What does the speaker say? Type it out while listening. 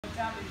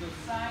Time we go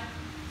side,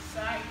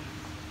 side,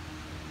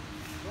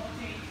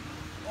 rotate,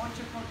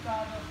 ocho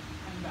cortado,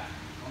 and back.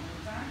 One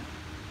more time.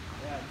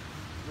 Yeah.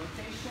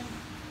 Rotation,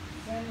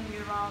 turning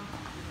around,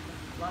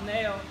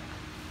 flaneo,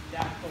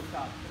 that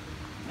cortado.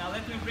 Now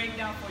let me break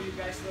down for you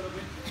guys a little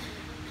bit.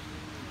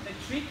 The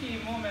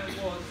tricky moment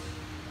was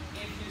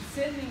if you're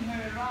sending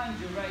her around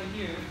you right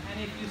here, and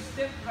if you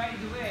step right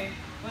away,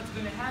 what's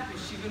going to happen?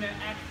 She's going to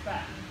act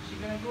back. She's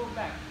going to go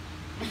back,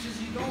 which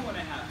is you don't want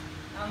to have,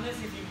 unless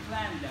if you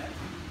plan that.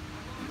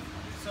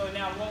 So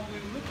now what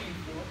we're looking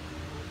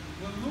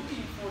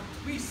for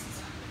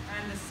twists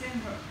and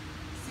send her.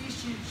 See,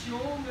 she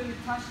already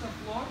touched the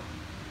floor,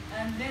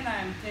 and then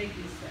I am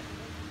taking step.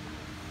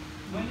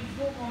 When it's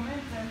go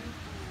momentum,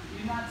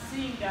 you're not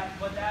seeing that,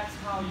 but that's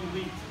how you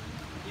lead.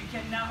 You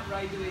cannot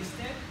right away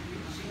step,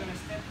 she's gonna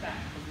step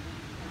back.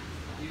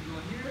 You go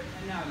here,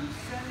 and now you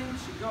send him,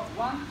 she go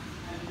one,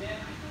 and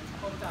then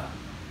cortada.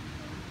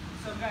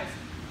 So guys,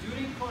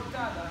 during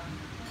cortada,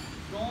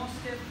 don't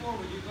step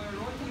forward, you're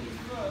gonna rotate it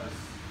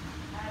first,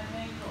 and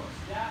then cross.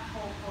 That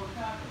called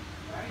cortado,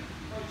 right?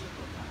 Ocho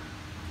cortado.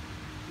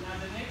 Now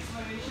the next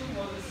variation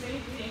was the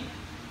same thing.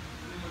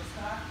 We will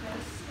start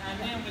this, and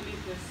then we did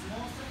the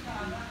small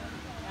sacada,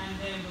 and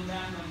then we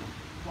land on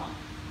one.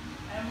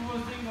 And we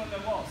will think on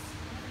the walls.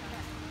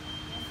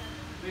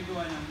 We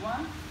go in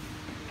one,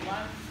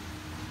 one,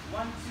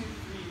 one, two,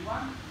 three,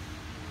 one,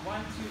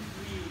 one, two,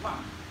 three,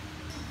 one.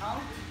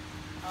 Out,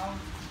 out,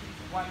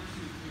 one,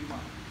 two, three,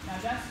 one. Now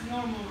that's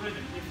normal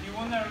rhythm. If you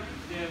want to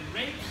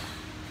break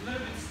a little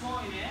bit slow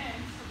in the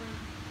end,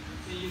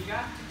 so you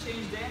got to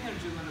change the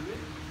energy a little bit.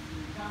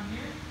 You come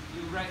here,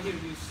 you right here,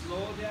 you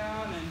slow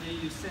down, and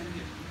then you send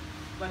here.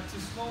 But to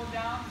slow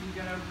down, you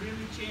gotta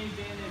really change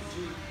the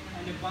energy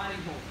and the body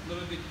hold a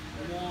little bit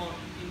more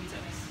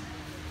intense.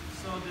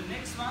 So the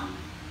next one,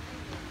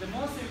 the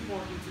most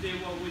important today,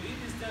 what we did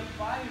is the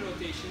body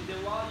rotation, the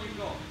while you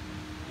go.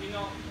 You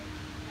know,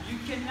 you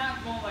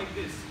cannot go like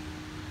this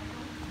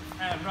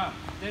and run.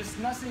 There's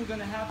nothing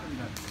gonna happen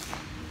there.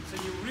 So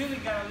you really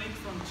gotta lead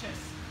from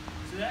chest.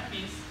 So that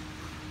means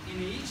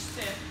in each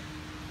step,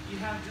 you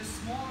have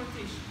just small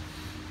rotation.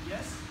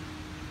 Yes?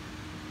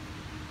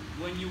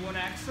 When you want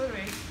to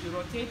accelerate, you're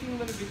rotating a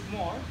little bit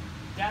more.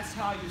 That's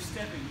how you're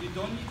stepping. You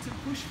don't need to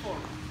push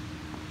forward.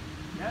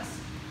 Yes?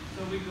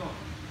 So we go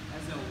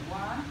as a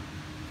 1,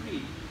 3,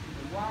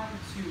 1,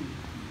 2,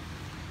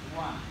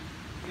 1.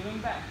 Going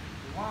back.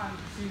 1,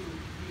 2,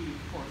 3,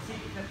 4.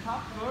 See, the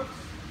top works.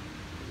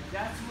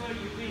 That's where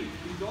you lead.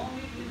 You don't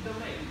lead with the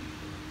leg.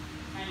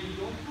 And you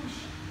don't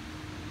push.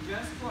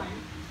 Just going.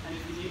 And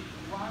if you need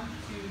 1,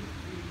 2,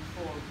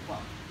 3, 4, 1.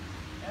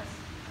 Yes?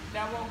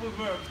 That's what we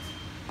worked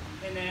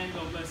in the end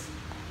of lesson.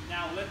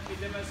 Now let me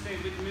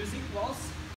demonstrate with music waltz.